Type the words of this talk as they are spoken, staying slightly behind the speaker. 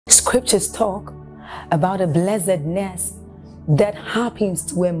Scriptures talk about a blessedness that happens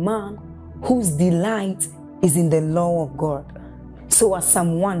to a man whose delight is in the law of God. So as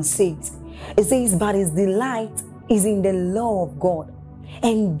Psalm 1 says, it says, but his delight is in the law of God,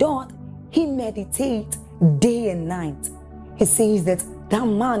 and doth he meditate day and night. He says that that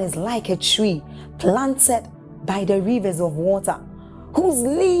man is like a tree planted by the rivers of water, whose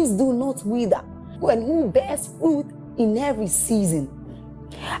leaves do not wither, and who bears fruit in every season.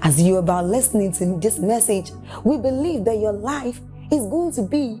 As you're about listening to this message, we believe that your life is going to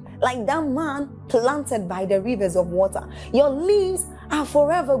be like that man planted by the rivers of water. Your leaves are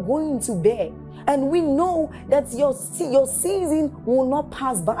forever going to bear. And we know that your season will not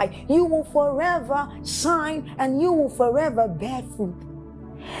pass by. You will forever shine and you will forever bear fruit.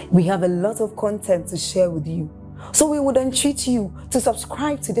 We have a lot of content to share with you. So we would entreat you to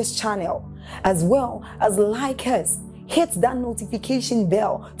subscribe to this channel, as well as like us. Hit that notification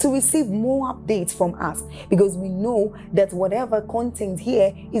bell to receive more updates from us, because we know that whatever content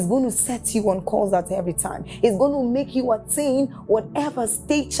here is going to set you on course at every time. It's going to make you attain whatever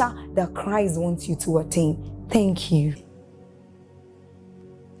stature that Christ wants you to attain. Thank you.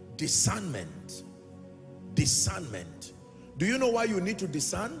 Discernment. Discernment. Do you know why you need to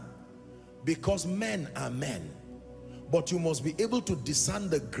discern? Because men are men. But you must be able to discern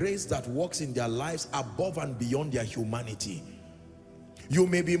the grace that works in their lives above and beyond their humanity. You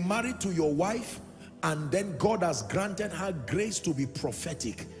may be married to your wife, and then God has granted her grace to be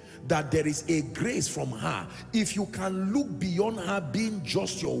prophetic, that there is a grace from her. If you can look beyond her being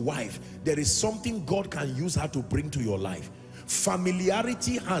just your wife, there is something God can use her to bring to your life.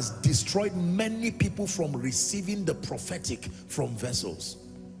 Familiarity has destroyed many people from receiving the prophetic from vessels.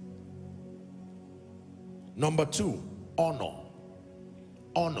 Number 2, honor.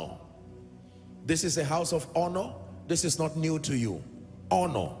 Honor. This is a house of honor. This is not new to you.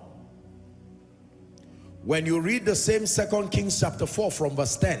 Honor. When you read the same 2 Kings chapter 4 from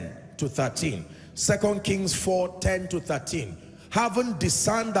verse 10 to 13, 2 Kings 4, 10 to 13, having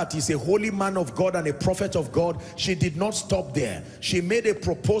discerned that he's a holy man of God and a prophet of God, she did not stop there. She made a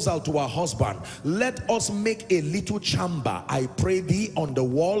proposal to her husband. Let us make a little chamber, I pray thee, on the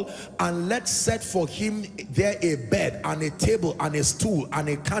wall, and let's set for him there a bed and a table and a stool and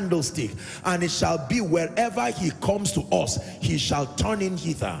a candlestick, and it shall be wherever he comes to us, he shall turn in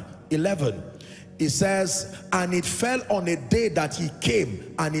hither. 11. It says, and it fell on a day that he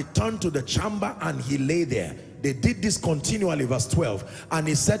came, and he turned to the chamber and he lay there. They did this continually, verse 12. And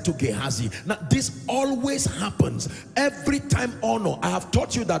he said to Gehazi, now this always happens every time honor. I have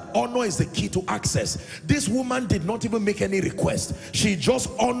taught you that honor is the key to access. This woman did not even make any request. She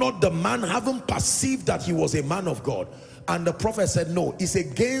just honored the man, having perceived that he was a man of God. And the prophet said, no, it's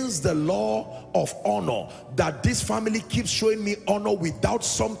against the law of honor that this family keeps showing me honor without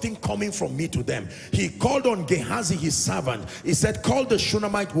something coming from me to them. He called on Gehazi, his servant. He said, call the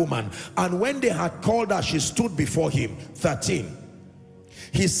Shunammite woman. And when they had called her, she stood before him. 13.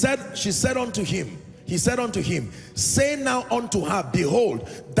 She said unto him, say now unto her, behold,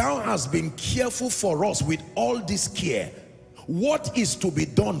 thou hast been careful for us with all this care. What is to be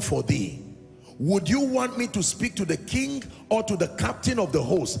done for thee? Would you want me to speak to the king or to the captain of the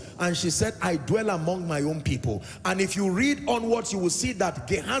host? And she said, I dwell among my own people. And if you read onwards, you will see that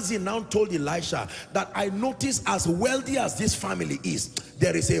Gehazi now told Elisha that I notice, as wealthy as this family is,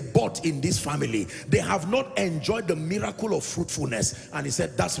 there is a but in this family. They have not enjoyed the miracle of fruitfulness. And he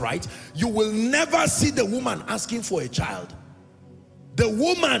said, that's right. You will never see the woman asking for a child. The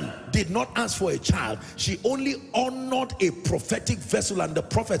woman did not ask for a child. She only honored a prophetic vessel, and the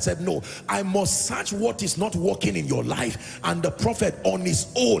prophet said, no, I must search what is not working in your life. And the prophet on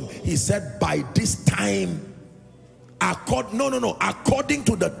his own, he said, by this time, according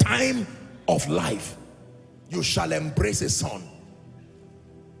to the time of life, you shall embrace a son.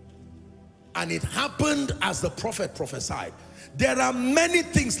 And it happened as the prophet prophesied. There are many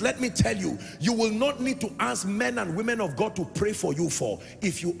things, let me tell you, you will not need to ask men and women of God to pray for you for,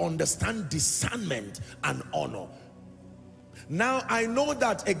 if you understand discernment and honor. Now, I know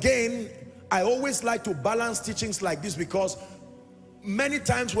that, again, I always like to balance teachings like this, because many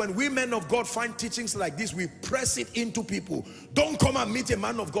times when we men of God find teachings like this, we press it into people. Don't come and meet a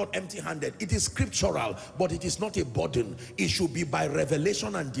man of God empty-handed. It is scriptural, but it is not a burden. It should be by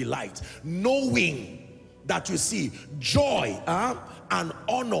revelation and delight, knowing that, you see, joy and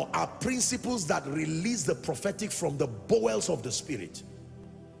honor are principles that release the prophetic from the bowels of the spirit.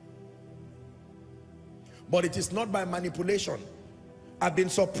 But it is not by manipulation. I've been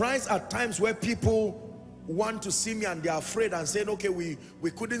surprised at times where people want to see me and they're afraid and saying, okay, we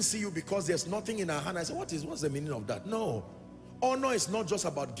couldn't see you because there's nothing in our hand. I say, what's the meaning of that? No. Honor is not just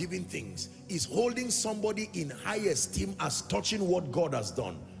about giving things. It's holding somebody in high esteem as touching what God has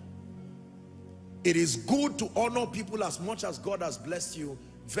done. It is good to honor people as much as God has blessed you,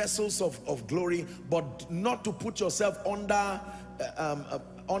 vessels of glory, but not to put yourself under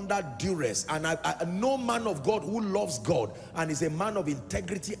duress. And no man of God who loves God and is a man of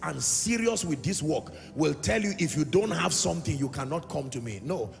integrity and serious with this work will tell you, if you don't have something, you cannot come to me.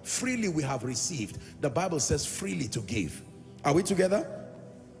 No, freely we have received. The Bible says freely to give. Are we together?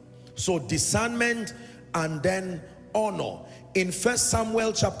 So discernment and then honor. In 1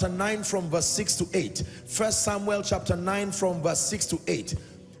 Samuel chapter 9 from verse 6 to 8. 1 Samuel chapter 9 from verse 6 to 8.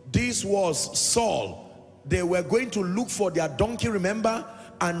 This was Saul. They were going to look for their donkey, remember?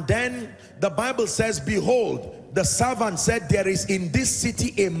 And then the Bible says, behold, the servant said, there is in this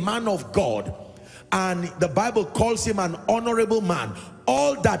city a man of God. And the Bible calls him an honorable man.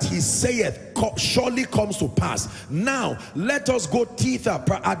 All that he saith surely comes to pass. Now let us go thither,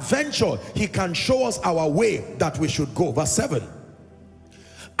 peradventure he can show us our way that we should go. Verse 7.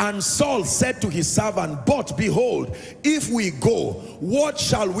 And Saul said to his servant, but behold, if we go, what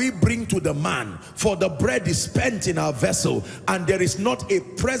shall we bring to the man? For the bread is spent in our vessel, and there is not a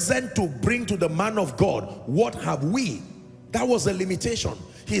present to bring to the man of God. What have we? That was a limitation.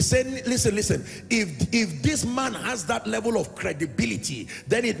 He said, listen, if this man has that level of credibility,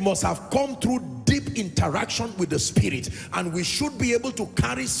 then it must have come through deep interaction with the Spirit, and we should be able to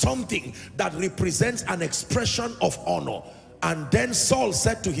carry something that represents an expression of honor. And then Saul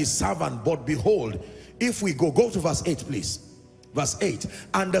said to his servant, but behold, if we go to verse 8 please. Verse 8.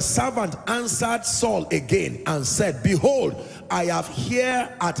 And the servant answered Saul again and said, behold, I have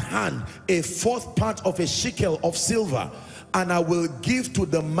here at hand a fourth part of a shekel of silver, and I will give to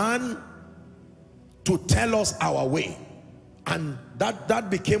the man to tell us our way. And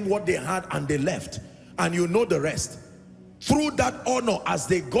that became what they had, and they left. And you know the rest. Through that honor, as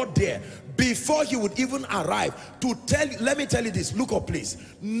they got there, before he would even arrive to tell you, let me tell you this, look up please.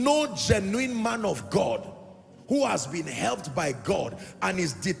 No genuine man of God who has been helped by God and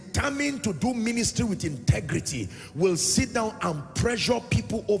is determined to do ministry with integrity will sit down and pressure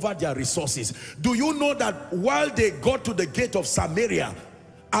people over their resources. Do you know that while they got to the gate of Samaria,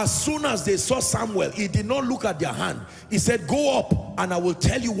 as soon as they saw Samuel, he did not look at their hand. He said, go up and I will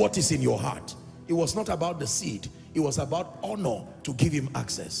tell you what is in your heart. It was not about the seed. It was about honor to give him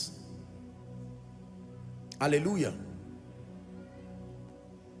access. Hallelujah.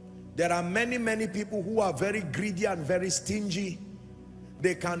 There are many people who are very greedy and very stingy.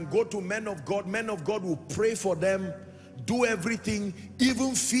 They can go to men of God. Men of God will pray for them, do everything,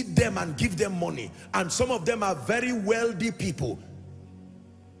 even feed them and give them money. And some of them are very wealthy people.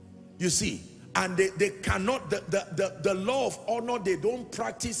 You see, and they cannot, the law of honor, they don't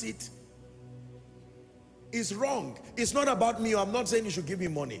practice it. It's wrong. It's not about me. I'm not saying you should give me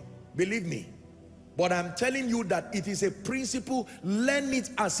money. Believe me. But I'm telling you that it is a principle. Learn it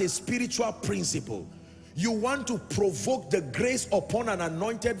as a spiritual principle. You want to provoke the grace upon an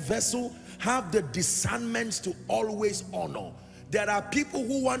anointed vessel, have the discernment to always honor. There are people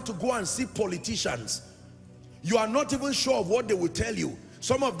who want to go and see politicians. You are not even sure of what they will tell you.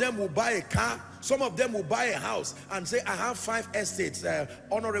 Some of them will buy a car, some of them will buy a house and say, I have 5 estates.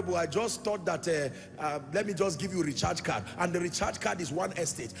 Honorable, I just thought that, let me just give you a recharge card. And the recharge card is 1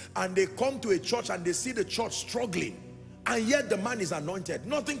 estate. And they come to a church and they see the church struggling. And yet the man is anointed.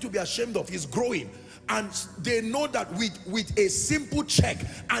 Nothing to be ashamed of. He's growing. And they know that with a simple check,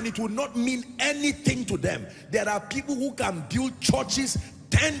 and it will not mean anything to them. There are people who can build churches,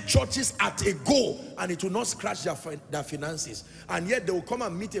 10 churches at a go, and it will not scratch their finances. And yet they will come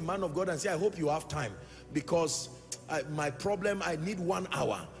and meet a man of God and say, I hope you have time, because my problem, I need 1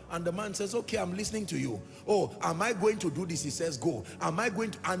 hour. And the man says, okay, I'm listening to you. Oh, am I going to do this? He says, go. Am I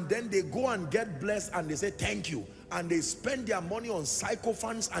going to? And then they go and get blessed and they say, thank you. And they spend their money on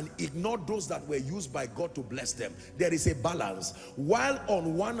sycophants and ignore those that were used by God to bless them. There is a balance. While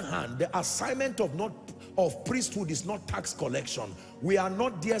on one hand, the assignment of priesthood is not tax collection. We are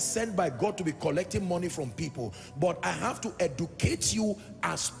not there sent by God to be collecting money from people. But I have to educate you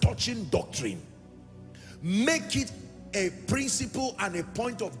as touching doctrine. Make it a principle and a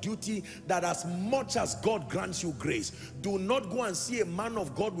point of duty that as much as God grants you grace, do not go and see a man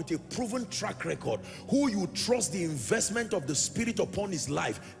of God with a proven track record who you trust the investment of the Spirit upon his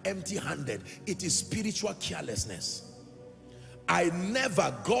life empty-handed. It is spiritual carelessness.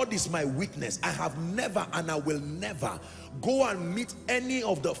 God is my witness, I have never and I will never go and meet any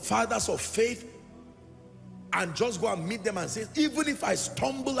of the fathers of faith and just go and meet them and say, even if I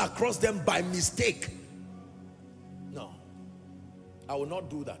stumble across them by mistake, no, I will not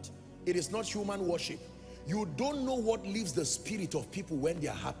do that. It is not human worship. You don't know what leaves the spirit of people when they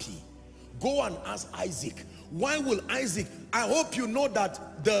are happy. Go and ask Isaac. Why will Isaac? I hope you know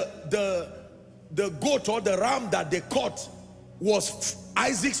that the goat or the ram that they caught was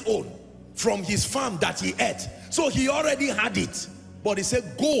Isaac's own from his farm that he ate. So he already had it. But he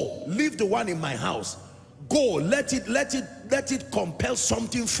said, go, leave the one in my house. Go, let it compel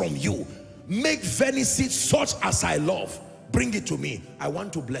something from you. Make venison such as I love. Bring it to me. I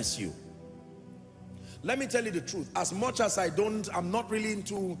want to bless you. Let me tell you the truth. As much as I'm not really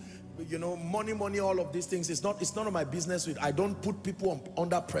into, you know, money, all of these things. It's none of my business. I don't put people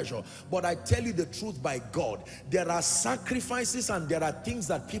under pressure. But I tell you the truth by God. There are sacrifices and there are things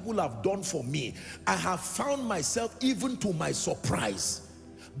that people have done for me. I have found myself, even to my surprise,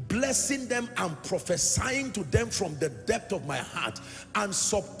 blessing them and prophesying to them from the depth of my heart, and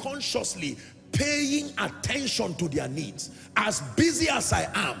subconsciously paying attention to their needs. As busy as I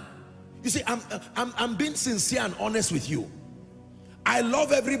am, you see, I'm being sincere and honest with you. I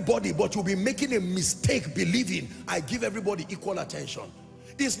love everybody, but you'll be making a mistake believing I give everybody equal attention.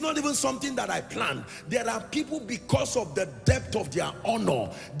 It's not even something that I planned. There are people, because of the depth of their honor,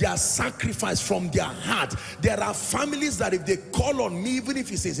 their sacrifice from their heart. There are families that if they call on me, even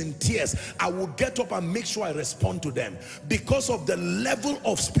if it is in tears, I will get up and make sure I respond to them because of the level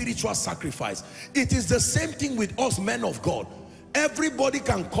of spiritual sacrifice. It is the same thing with us men of God. Everybody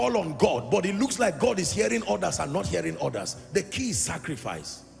can call on God, but it looks like God is hearing others and not hearing others. The key is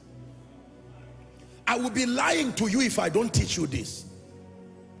sacrifice. I will be lying to you if I don't teach you this.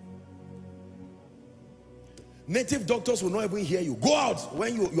 Native doctors will not even hear you. Go out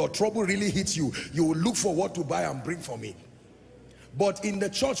when your trouble really hits you. You will look for what to buy and bring for me. But in the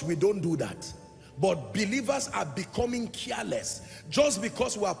church, we don't do that. But believers are becoming careless just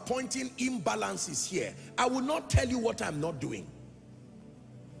because we are pointing imbalances here. I will not tell you what I'm not doing.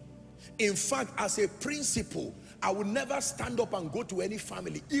 In fact, as a principle, I will never stand up and go to any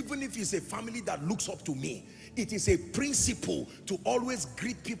family, even if it's a family that looks up to me. It is a principle to always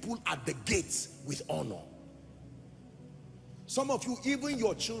greet people at the gates with honor. Some of you, even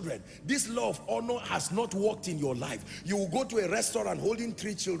your children, this law of honor has not worked in your life. You will go to a restaurant holding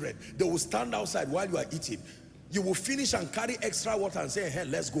 3 children. They will stand outside while you are eating. You will finish and carry extra water and say, hey,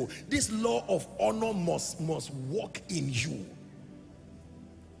 let's go. This law of honor must work in you.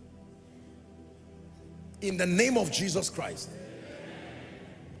 In the name of Jesus Christ.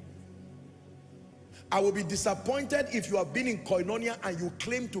 I will be disappointed if you have been in Koinonia and you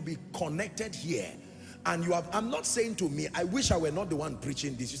claim to be connected here. And you have, I'm not saying to me, I wish I were not the one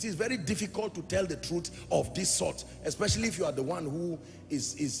preaching this. You see, it's very difficult to tell the truth of this sort, especially if you are the one who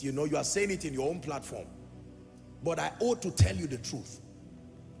is you know, you are saying it in your own platform. But I ought to tell you the truth.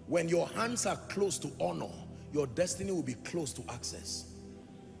 When your hands are close to honor, your destiny will be close to access.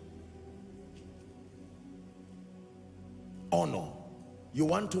 Honor. You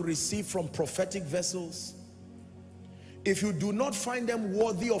want to receive from prophetic vessels? If you do not find them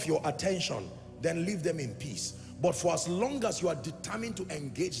worthy of your attention, then leave them in peace. But for as long as you are determined to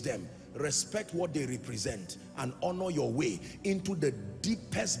engage them, respect what they represent and honor your way into the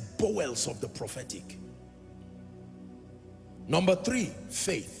deepest bowels of the prophetic. Number 3,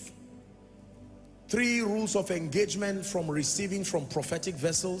 faith. 3 rules of engagement from receiving from prophetic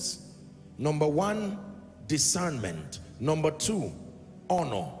vessels. Number 1, discernment. Number 2,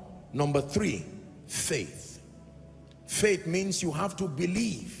 honor. Number 3, faith. Faith means you have to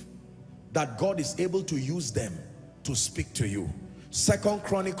believe that God is able to use them to speak to you. 2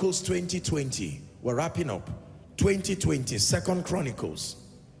 Chronicles 20:20. We're wrapping up. 20:20, 2 Chronicles.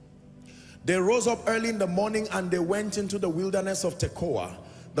 They rose up early in the morning and they went into the wilderness of Tekoa.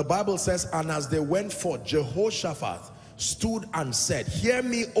 The Bible says, and as they went forth, Jehoshaphat stood and said, hear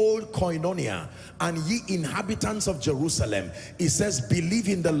me, old Koinonia, and ye inhabitants of Jerusalem. It says, believe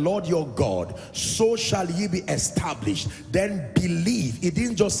in the Lord your God, so shall ye be established. Then believe. It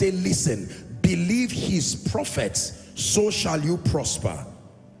didn't just say listen. Believe his prophets, so shall you prosper.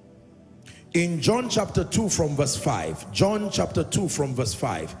 In John chapter 2 from verse 5, John chapter 2 from verse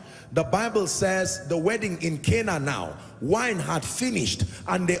 5, the Bible says the wedding in Cana now, wine had finished,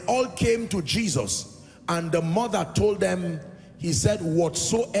 and they all came to Jesus. And the mother told them, he said,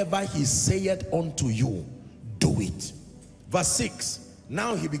 whatsoever he saith unto you, do it. Verse 6,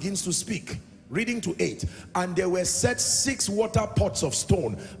 now he begins to speak. Reading to 8, and there were set 6 water pots of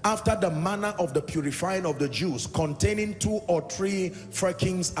stone after the manner of the purifying of the Jews, containing 2 or 3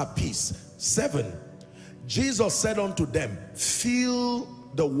 firkins apiece. 7, Jesus said unto them, fill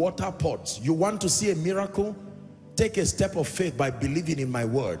the water pots. You want to see a miracle? Take a step of faith by believing in my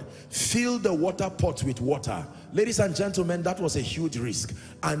word. Fill the water pots with water. Ladies and gentlemen, that was a huge risk.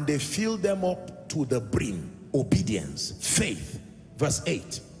 And they filled them up to the brim. Obedience, faith. Verse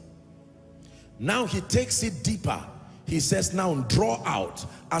 8. Now he takes it deeper. He says, now draw out.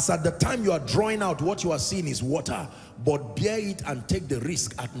 As at the time you are drawing out, what you are seeing is water. But bear it and take the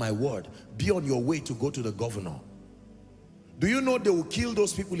risk at my word. Be on your way to go to the governor. Do you know they will kill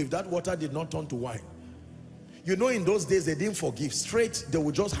those people if that water did not turn to wine? You know, in those days they didn't forgive. Straight, they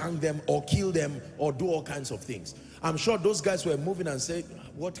would just hang them or kill them or do all kinds of things. I'm sure those guys were moving and saying,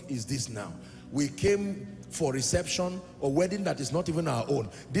 what is this now? We came for reception or wedding that is not even our own.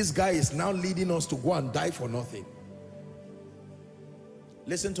 This guy is now leading us to go and die for nothing.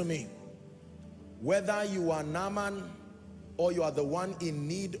 Listen to me. Whether you are Naaman or you are the one in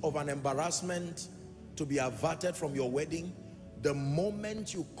need of an embarrassment to be averted from your wedding, the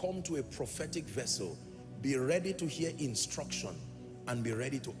moment you come to a prophetic vessel, be ready to hear instruction and be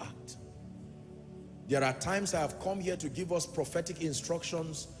ready to act. There are times I have come here to give us prophetic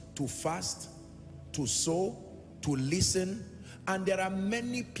instructions to fast, to sow, to listen, and there are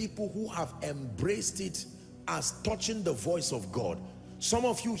many people who have embraced it as touching the voice of God. Some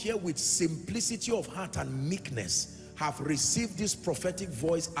of you here with simplicity of heart and meekness have received this prophetic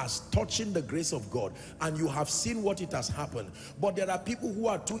voice as touching the grace of God, and you have seen what it has happened. But there are people who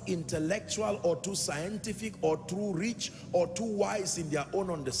are too intellectual or too scientific or too rich or too wise in their own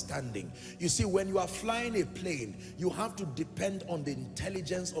understanding. You see, when you are flying a plane, you have to depend on the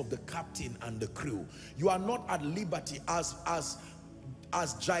intelligence of the captain and the crew. You are not at liberty. As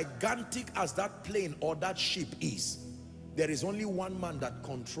gigantic as that plane or that ship is, there is only one man that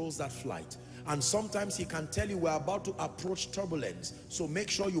controls that flight. And sometimes he can tell you we're about to approach turbulence, so make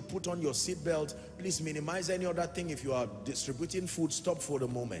sure you put on your seatbelt. Please minimize any other thing. If you are distributing food, stop for the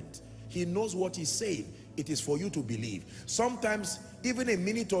moment. He knows what he's saying. It is for you to believe. Sometimes even a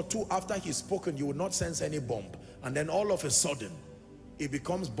minute or two after he's spoken, you will not sense any bump, and then all of a sudden it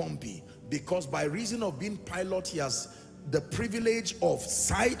becomes bumpy, because by reason of being pilot, he has the privilege of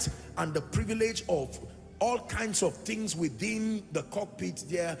sight and the privilege of all kinds of things within the cockpit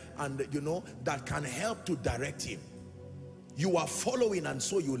there, and you know, that can help to direct him. You are following, and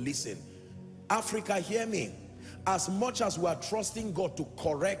so you listen. Africa, hear me. As much as we are trusting God to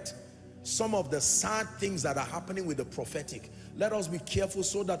correct some of the sad things that are happening with the prophetic, let us be careful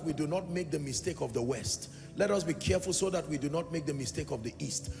so that we do not make the mistake of the West. Let us be careful so that we do not make the mistake of the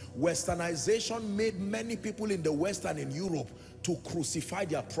East. Westernization made many people in the West and in Europe to crucify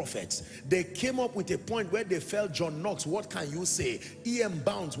their prophets. They came up with a point where they felt, John Knox, what can you say? E.M.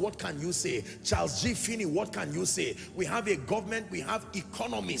 Bounds, what can you say? Charles G. Finney, what can you say? We have a government, we have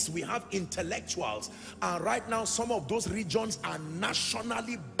economists, we have intellectuals, and right now some of those regions are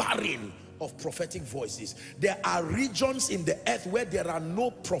nationally barren of prophetic voices. There are regions in the earth where there are no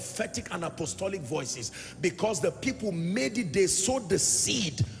prophetic and apostolic voices, because the people made it, they sowed the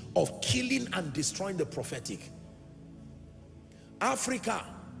seed of killing and destroying the prophetic. Africa,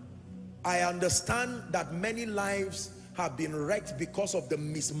 I understand that many lives have been wrecked because of the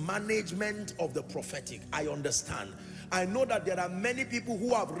mismanagement of the prophetic. I understand. I know that there are many people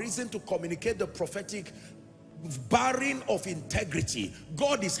who have risen to communicate the prophetic, barren of integrity.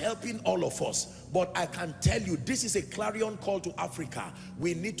 God is helping all of us, but I can tell you, this is a clarion call to Africa.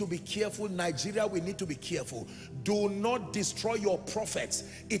 We need to be careful. Nigeria, we need to be careful. Do not destroy your prophets.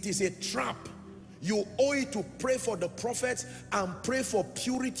 It is a trap. You owe it to pray for the prophets and pray for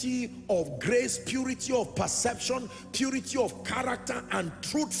purity of grace, purity of perception, purity of character, and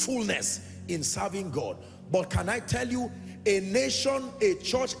truthfulness in serving God. But can I tell you, a nation, a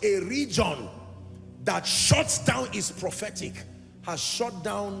church, a region that shuts down its prophetic has shut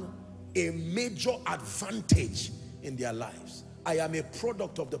down a major advantage in their lives. I am a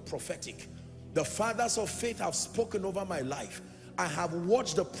product of the prophetic. The fathers of faith have spoken over my life. I have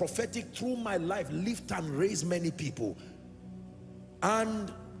watched the prophetic through my life lift and raise many people.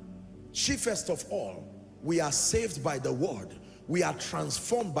 And chiefest of all, we are saved by the word. We are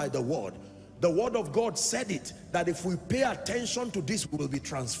transformed by the word. The word of God said it, that if we pay attention to this, we will be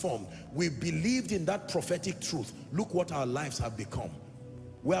transformed. We believed in that prophetic truth. Look what our lives have become.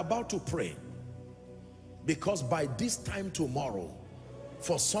 We're about to pray, because by this time tomorrow,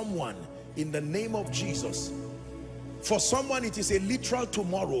 for someone, in the name of Jesus, for someone it is a literal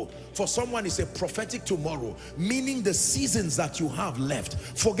tomorrow, for someone it's a prophetic tomorrow, meaning the seasons that you have left.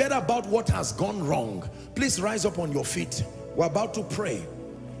 Forget about what has gone wrong. Please rise up on your feet. We're about to pray.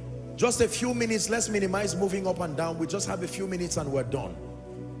 Just a few minutes. Let's minimize moving up and down. We just have a few minutes and we're done.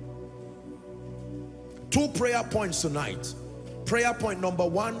 2 prayer points tonight. Prayer point number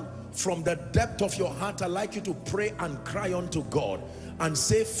 1, from the depth of your heart, I'd like you to pray and cry unto God and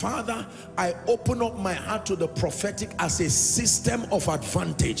say, Father, I open up my heart to the prophetic as a system of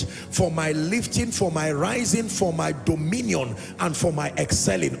advantage for my lifting, for my rising, for my dominion, and for my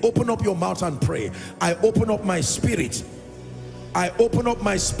excelling. Open up your mouth and pray. I open up my spirit. I open up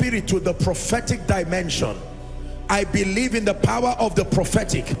my spirit to the prophetic dimension. I believe in the power of the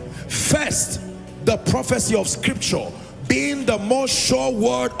prophetic. First, the prophecy of scripture being the most sure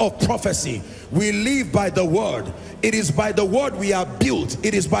word of prophecy. We live by the word. It is by the word we are built.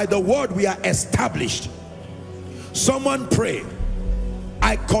 It is by the word we are established. Someone pray.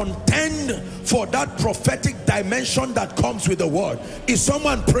 I contend for that prophetic dimension that comes with the word. Is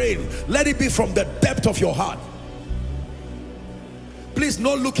someone praying? Let it be from the depth of your heart. Please,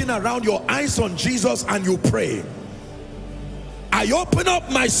 no looking around, your eyes on Jesus, and you pray. I open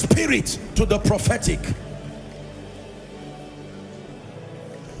up my spirit to the prophetic.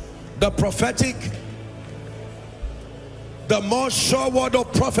 The prophetic, the most sure word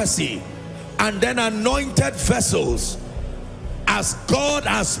of prophecy, and then anointed vessels as God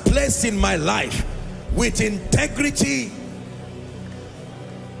has placed in my life with integrity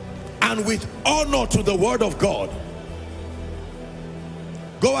and with honor to the word of God.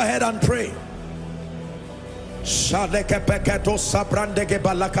 Go ahead and pray.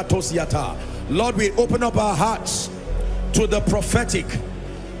 Lord, we open up our hearts to the prophetic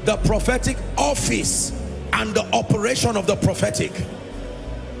office and the operation of the prophetic.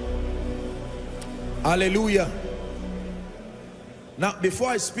 Hallelujah. Now, before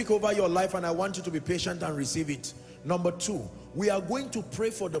I speak over your life, and I want you to be patient and receive it. Number two, we are going to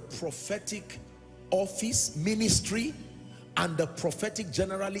pray for the prophetic office, ministry, and the prophetic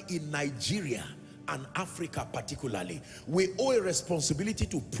generally in Nigeria and Africa particularly. We owe a responsibility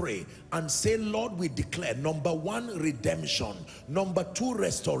to pray and say, Lord, we declare, number one, redemption. Number two,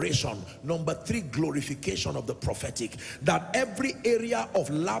 restoration. Number three, glorification of the prophetic. That every area of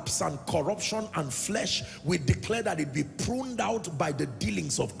lapse and corruption and flesh, we declare that it be pruned out by the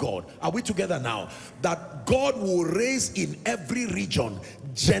dealings of God. Are we together now? That God will raise in every region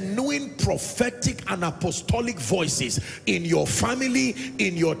genuine prophetic and apostolic voices in your family,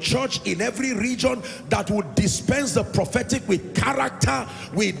 in your church, in every region, that would dispense the prophetic with character,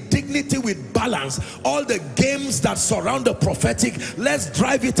 with dignity, with balance. All the games that surround the prophetic, let's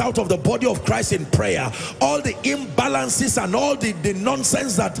drive it out of the body of Christ in prayer. All the imbalances and all the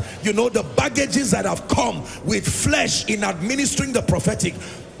nonsense that, you know, the baggages that have come with flesh in administering the prophetic.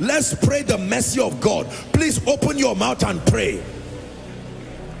 Let's pray the mercy of God. Please open your mouth and pray.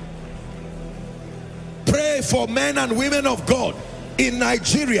 Pray for men and women of God in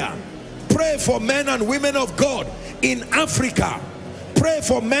Nigeria. Pray for men and women of God in Africa. Pray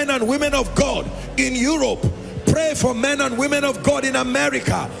for men and women of God in Europe. Pray for men and women of God in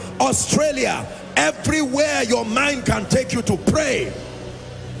America, Australia, everywhere your mind can take you to pray.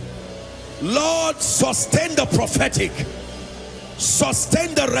 Lord, sustain the prophetic.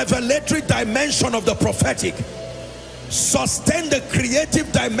 Sustain the revelatory dimension of the prophetic. Sustain the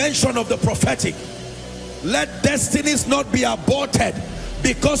creative dimension of the prophetic. Let destinies not be aborted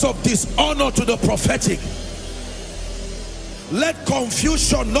because of dishonor to the prophetic. Let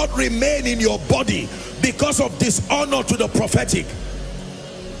confusion not remain in your body because of dishonor to the prophetic.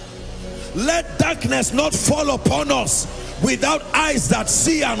 Let darkness not fall upon us without eyes that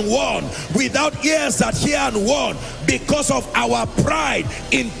see and warn, without ears that hear and warn, because of our pride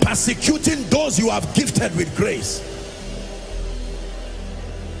in persecuting those you have gifted with grace.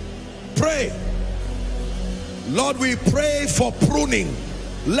 Pray. Lord, we pray for pruning.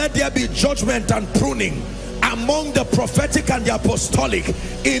 Let there be judgment and pruning among the prophetic and the apostolic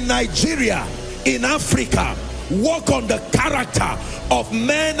in Nigeria, in Africa. Work on the character of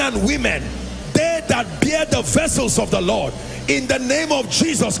men and women, they that bear the vessels of the Lord, in the name of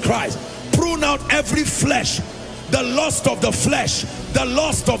Jesus Christ. Prune out every flesh, the lust of the flesh, the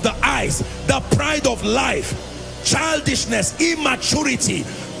lust of the eyes, the pride of life, childishness, immaturity,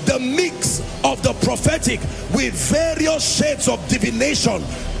 the mix of the prophetic with various shades of divination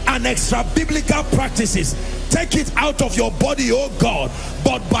and extra biblical practices. Take it out of your body, oh God,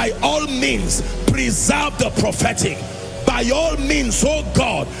 but by all means preserve the prophetic. By all means, oh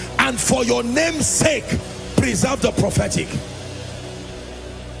God, and for your name's sake, preserve the prophetic.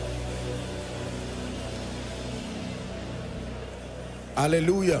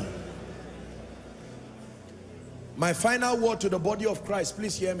 Hallelujah. My final word to the body of Christ,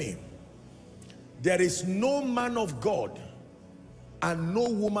 please hear me. There is no man of God and no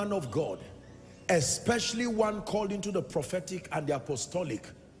woman of God, especially one called into the prophetic and the apostolic,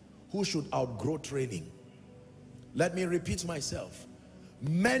 who should outgrow training. Let me repeat myself.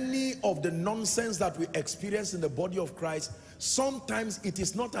 Many of the nonsense that we experience in the body of Christ Sometimes it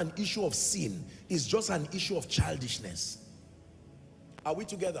is not an issue of sin, it's just an issue of childishness. Are we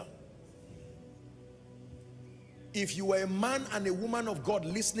together? If you are a man and a woman of God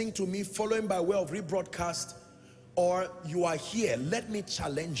listening to me, following by way of rebroadcast, or you are here, let me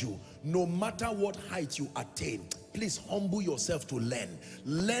challenge you. No matter what height you attain, please humble yourself to learn.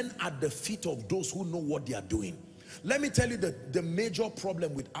 Learn at the feet of those who know what they are doing. Let me tell you the major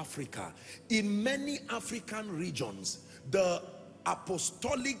problem with Africa. In many African regions, the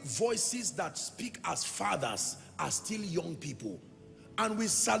apostolic voices that speak as fathers are still young people. And we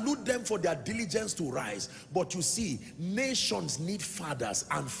salute them for their diligence to rise. But you see, nations need fathers,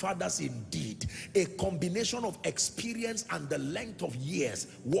 and fathers indeed. A combination of experience and the length of years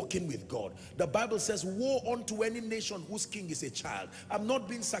walking with God. The Bible says, woe unto any nation whose king is a child. I'm not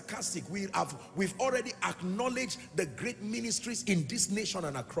being sarcastic. We've already acknowledged the great ministries in this nation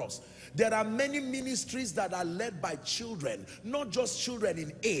and across. There are many ministries that are led by children, not just children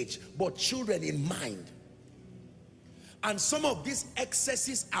in age, but children in mind. And some of these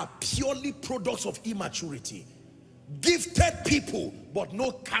excesses are purely products of immaturity. Gifted people, but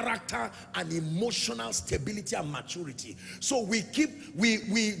no character and emotional stability and maturity. So we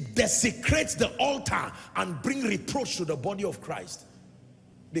desecrate the altar and bring reproach to the body of Christ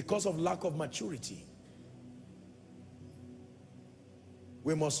because of lack of maturity.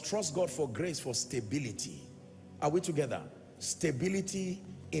 We must trust God for grace, for stability. Are we together? Stability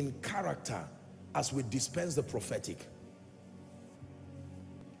in character as we dispense the prophetic.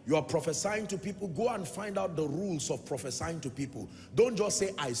 You are prophesying to people, go and find out the rules of prophesying to people. Don't just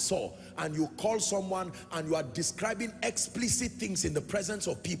say, I saw, and you call someone and you are describing explicit things in the presence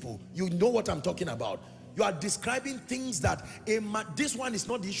of people. You know what I'm talking about. You are describing things that, this one is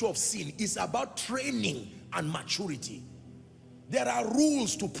not the issue of sin, it's about training and maturity. There are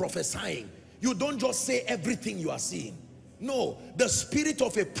rules to prophesying. You don't just say everything you are seeing. No, the spirit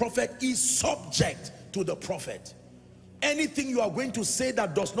of a prophet is subject to the prophet. Anything you are going to say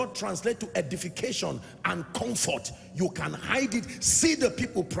that does not translate to edification and comfort, you can hide it, see the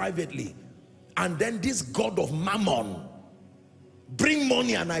people privately, and then this God of mammon, bring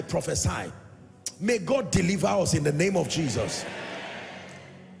money and I prophesy. May God deliver us in the name of Jesus.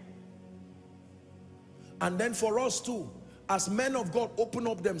 And then for us too, as men of God open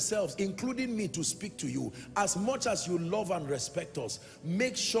up themselves, including me, to speak to you, as much as you love and respect us,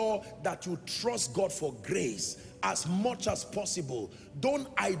 make sure that you trust God for grace as much as possible. Don't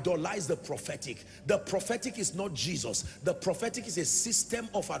idolize the prophetic. The prophetic is not Jesus. The prophetic is a system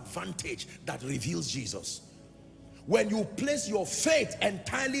of advantage that reveals Jesus. When you place your faith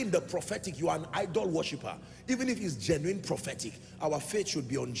entirely in the prophetic, you are an idol worshiper. Even if it's genuine prophetic, our faith should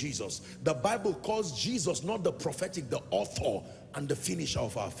be on Jesus. The Bible calls Jesus, not the prophetic, the author and the finisher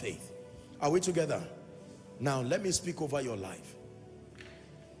of our faith. Are we together? Now let me speak over your life.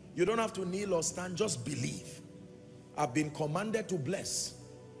 You don't have to kneel or stand, just believe. I've been commanded to bless,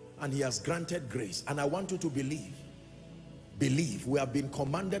 and he has granted grace, and I want you to believe. Believe. We have been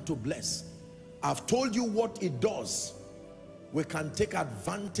commanded to bless. I've told you what it does. We can take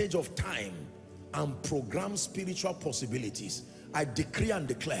advantage of time and program spiritual possibilities. I decree and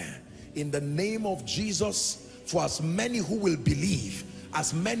declare in the name of Jesus, for as many who will believe,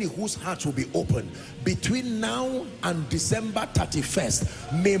 as many whose hearts will be open, between now and December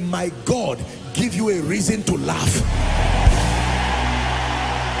 31st, may my God give you a reason to laugh.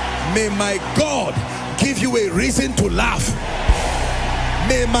 May my God give you a reason to laugh.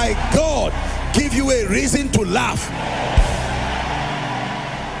 May my God give you a reason to laugh.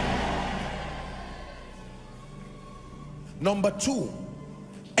 Number two,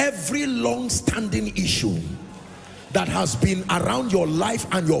 every long-standing issue that has been around your life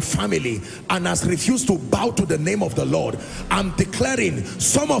and your family and has refused to bow to the name of the Lord, I'm declaring,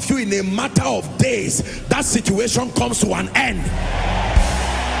 some of you, in a matter of days, that situation comes to an end.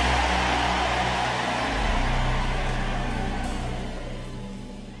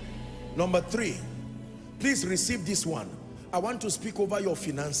 Number three, please receive this one. I want to speak over your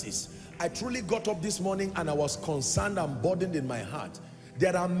finances. I truly got up this morning and I was concerned and burdened in my heart.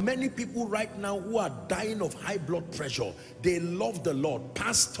 There are many people right now who are dying of high blood pressure. They love the Lord,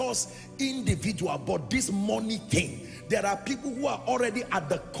 pastors, individual, but this money thing, there are people who are already at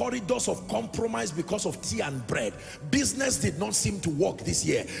the corridors of compromise because of tea and bread. Business did not seem to work this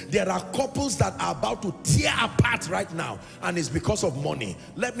year. There are couples that are about to tear apart right now, and it's because of money.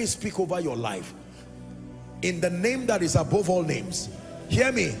 Let me speak over your life. In the name that is above all names,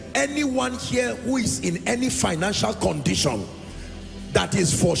 hear me. Anyone here who is in any financial condition that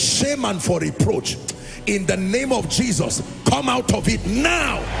is for shame and for reproach, in the name of Jesus, come out of it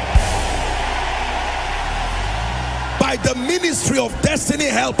now. By by the ministry of destiny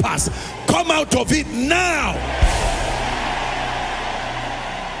helpers. Come out of it now.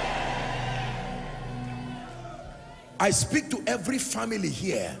 I speak to every family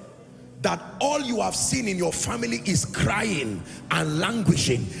here that all you have seen in your family is crying and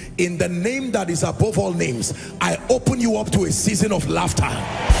languishing. In the name that is above all names, I open you up to a season of laughter.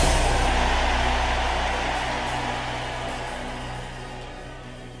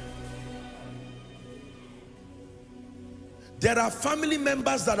 There are family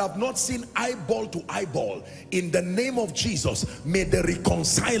members that have not seen eyeball to eyeball. In the name of Jesus, may the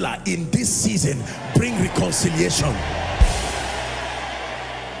reconciler in this season bring reconciliation.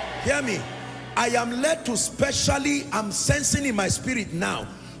 Hear me. I am led to specially, I'm sensing in my spirit now,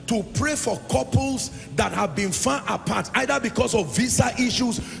 to pray for couples that have been far apart, either because of visa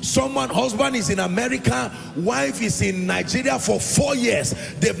issues. Someone, husband is in America, wife is in Nigeria for 4 years.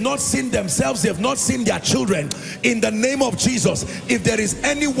 They've not seen themselves, they've not seen their children. In the name of Jesus, if there is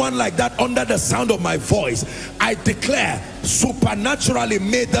anyone like that under the sound of my voice, I declare supernaturally,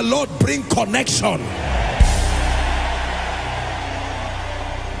 may the Lord bring connection.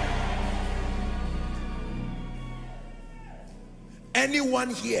 Anyone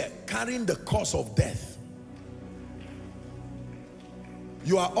here carrying the cause of death,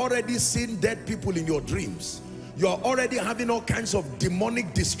 you are already seeing dead people in your dreams. You are already having all kinds of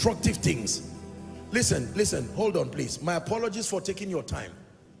demonic destructive things. Listen, hold on please. My apologies for taking your time.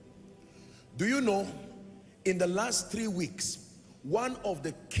 Do you know, in the last 3 weeks, one of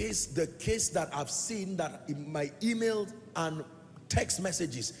the case that I've seen that in my email and text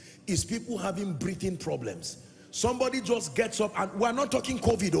messages is people having breathing problems. Somebody just gets up, and we're not talking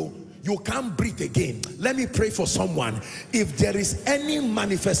COVID, oh, you can't breathe again. Let me pray for someone. If there is any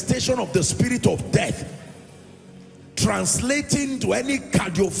manifestation of the spirit of death translating to any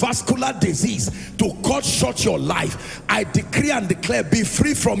cardiovascular disease to cut short your life, I decree and declare, be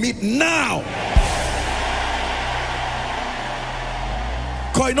free from it now.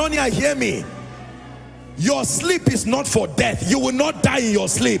 Koinonia, hear me. Your sleep is not for death. You will not die in your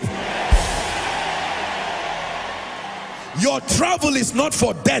sleep. Your travel is not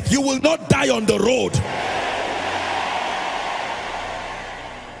for death. You will not die on the road.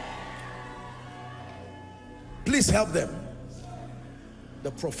 Please help them.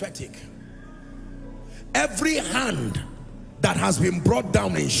 The prophetic. Every hand that has been brought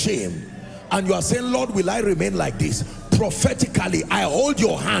down in shame, and you are saying, Lord, will I remain like this? Prophetically, I hold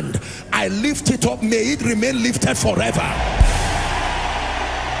your hand. I lift it up. May it remain lifted forever.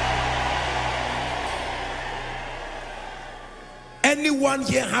 Anyone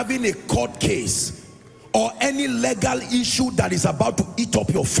here having a court case or any legal issue that is about to eat up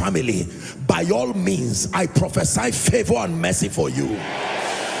your family, by all means, I prophesy favor and mercy for you.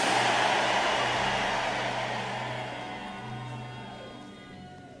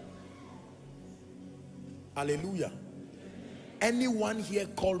 Hallelujah. Anyone here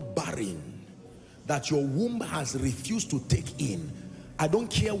called barren, that your womb has refused to take in, I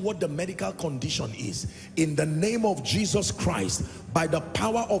don't care what the medical condition is, in the name of Jesus Christ, by the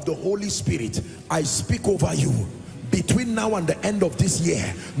power of the Holy Spirit, I speak over you. Between now and the end of this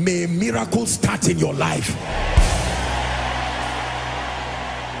year, may a miracle start in your life.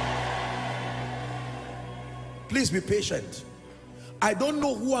 Please be patient. I don't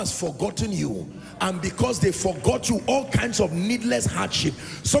know who has forgotten you, and because they forgot you, all kinds of needless hardship.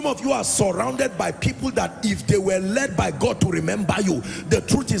 Some of you are surrounded by people that if they were led by God to remember you, the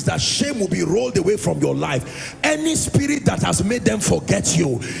truth is that shame will be rolled away from your life. Any spirit that has made them forget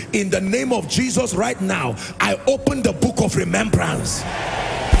you, in the name of Jesus right now, I open the book of remembrance.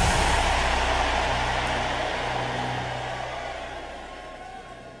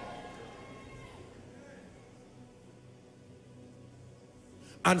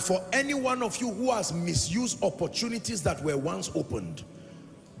 And for any one of you who has misused opportunities that were once opened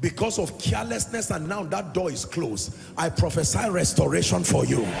because of carelessness, and now that door is closed, I prophesy restoration for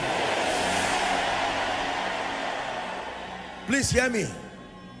you. Please hear me.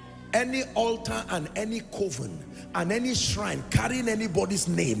 Any altar and any coven and any shrine carrying anybody's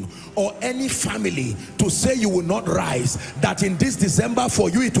name or any family to say you will not rise, that in this December for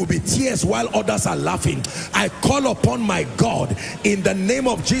you it will be tears while others are laughing, I call upon my God in the name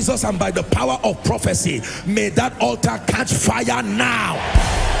of Jesus and by the power of prophecy, may that altar catch fire now.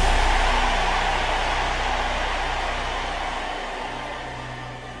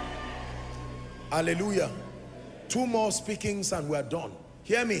 Hallelujah. 2 more speakings and we're done.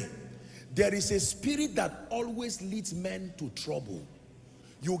 Hear me. There is a spirit that always leads men to trouble.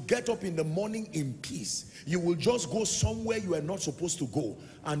 You get up in the morning in peace. You will just go somewhere you are not supposed to go,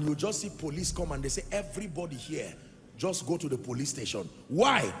 and you just see police come and they say, everybody here, just go to the police station.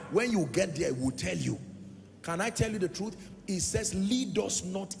 Why? When you get there, it will tell you. Can I tell you the truth? It says, lead us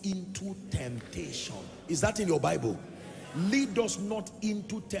not into temptation. Is that in your Bible? Lead us not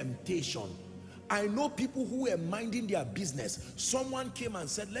into temptation. I know people who were minding their business. Someone came and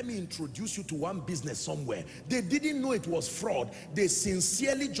said, let me introduce you to one business somewhere. They didn't know it was fraud. They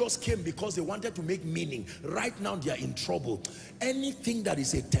sincerely just came because they wanted to make meaning. Right now they are in trouble. Anything that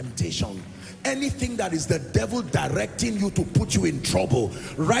is a temptation, anything that is the devil directing you to put you in trouble,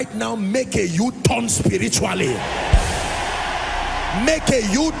 right now make a U-turn spiritually. Make a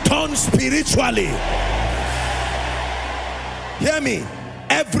U-turn spiritually. Hear me.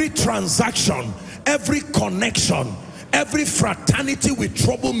 Every transaction, every connection, every fraternity with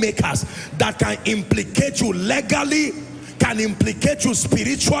troublemakers that can implicate you legally, can implicate you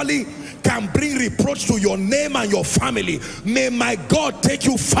spiritually, can bring reproach to your name and your family, may my God take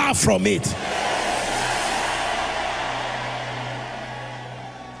you far from it.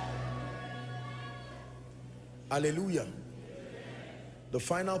 Hallelujah. The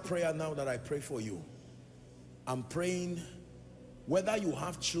final prayer now that I pray for you, I'm praying whether you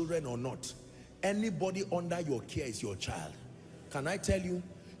have children or not, anybody under your care is your child. Can I tell you,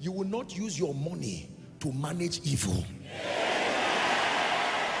 you will not use your money to manage evil.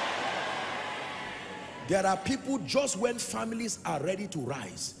 There are people, just when families are ready to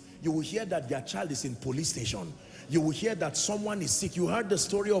rise, you will hear that their child is in police station. You will hear that someone is sick. You heard the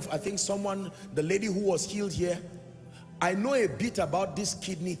story of, I think someone, the lady who was healed here. I know a bit about these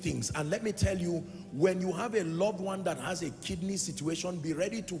kidney things, and let me tell you, when you have a loved one that has a kidney situation, be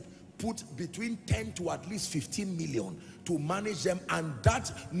ready to put between 10 to at least 15 million to manage them, and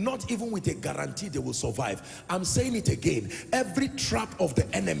that not even with a guarantee they will survive. I'm saying it again, every trap of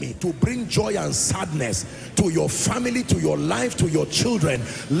the enemy to bring joy and sadness to your family, to your life, to your children,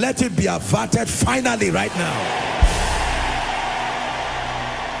 let it be averted finally right now.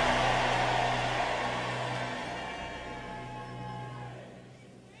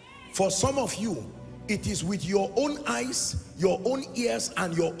 For some of you, it is with your own eyes, your own ears,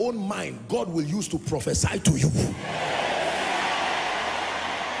 and your own mind God will use to prophesy to you.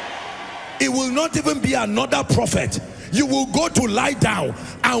 It will not even be another prophet. You will go to lie down,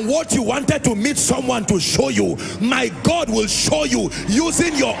 and what you wanted to meet someone to show you, my God will show you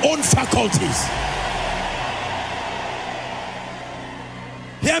using your own faculties.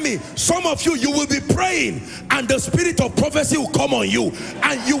 Hear me, some of you, you will be praying and the spirit of prophecy will come on you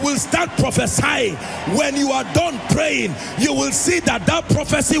and you will start prophesying. When you are done praying, you will see that that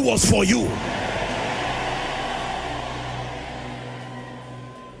prophecy was for you.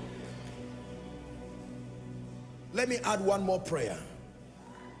 Let me add one more prayer.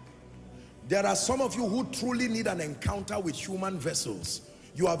 There are some of you who truly need an encounter with human vessels.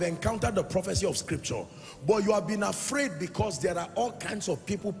 You have encountered the prophecy of scripture, but you have been afraid because there are all kinds of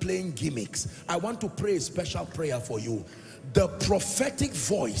people playing gimmicks. I want to pray a special prayer for you. The prophetic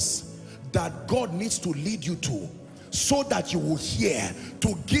voice that God needs to lead you to, so that you will hear,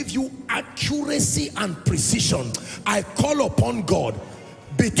 to give you accuracy and precision. I call upon God,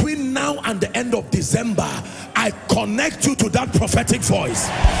 between now and the end of December, I connect you to that prophetic voice.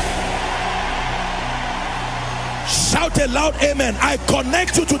 Shout a loud amen. I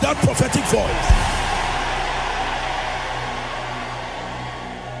connect you to that prophetic voice.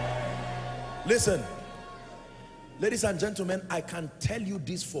 Listen, ladies and gentlemen, I can tell you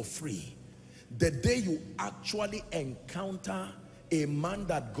this for free. The day you actually encounter a man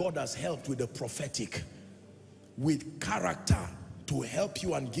that God has helped with the prophetic, with character to help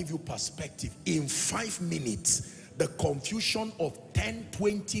you and give you perspective, in 5 minutes, the confusion of 10,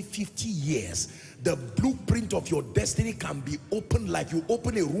 20, 50 years, the blueprint of your destiny can be opened like you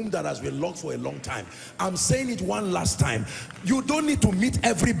open a room that has been locked for a long time. I'm saying it one last time. You don't need to meet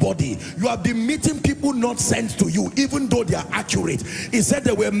everybody. You have been meeting people not sent to you, even though they are accurate. He said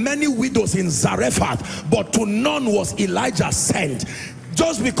there were many widows in Zarephath, but to none was Elijah sent.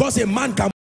 Just because a man can